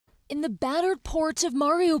in the battered port of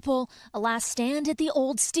Mariupol, a last stand at the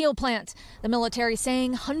old steel plant. The military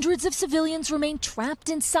saying hundreds of civilians remain trapped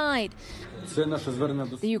inside.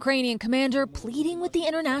 The Ukrainian commander pleading with the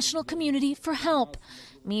international community for help.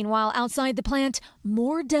 Meanwhile, outside the plant,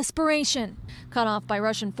 more desperation. Cut off by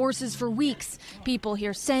Russian forces for weeks, people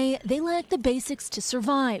here say they lack the basics to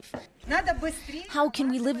survive. How can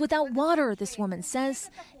we live without water, this woman says.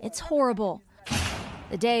 It's horrible.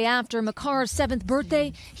 The day after Makar's 7th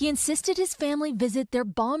birthday, he insisted his family visit their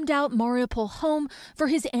bombed-out Mariupol home for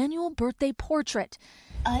his annual birthday portrait.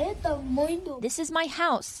 This is my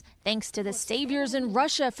house. Thanks to the saviors in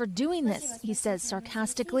Russia for doing this, he says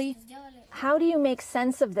sarcastically. How do you make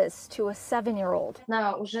sense of this to a 7-year-old?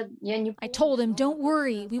 I told him, don't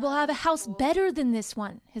worry, we will have a house better than this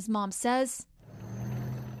one, his mom says.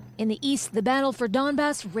 In the east, the battle for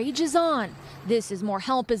Donbass rages on. This as more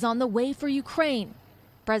help is on the way for Ukraine.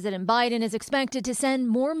 President Biden is expected to send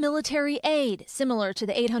more military aid, similar to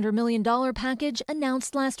the $800 million package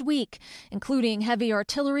announced last week, including heavy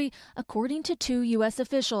artillery, according to 2 U.S.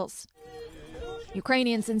 officials.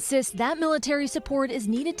 Ukrainians insist that military support is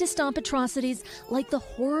needed to stop atrocities like the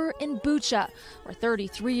horror in Bucha, where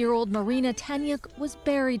 33-year-old Marina Tanyuk was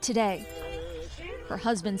buried today. Her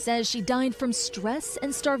husband says she died from stress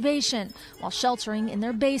and starvation while sheltering in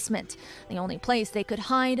their basement, the only place they could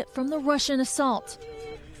hide from the Russian assault.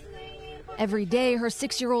 Every day, her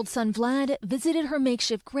 6-year-old son Vlad visited her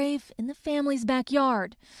makeshift grave in the family's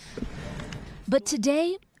backyard. But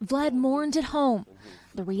today, Vlad mourned at home.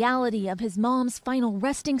 The reality of his mom's final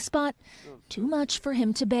resting spot, too much for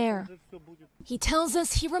him to bear. He tells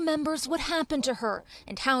us he remembers what happened to her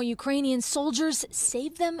and how Ukrainian soldiers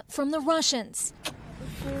saved them from the Russians.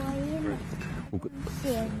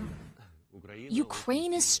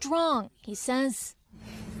 Ukraine is strong, he says.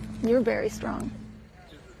 You're very strong.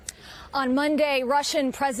 On Monday,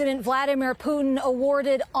 Russian President Vladimir Putin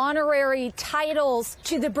awarded honorary titles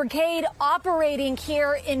to the brigade operating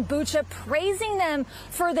here in Bucha, praising them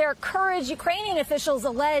for their courage. Ukrainian officials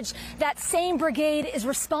allege that same brigade is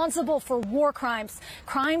responsible for war crimes,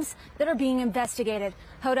 crimes that are being investigated.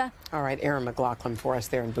 Hoda? All right, Erin McLaughlin for us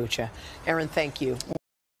there in Bucha. Erin, thank you.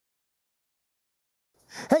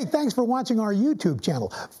 Hey, thanks for watching our YouTube channel.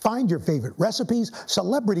 Find your favorite recipes,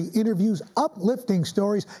 celebrity interviews, uplifting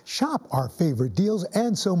stories, shop our favorite deals,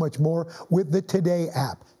 and so much more with the Today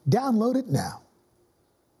app. Download it now.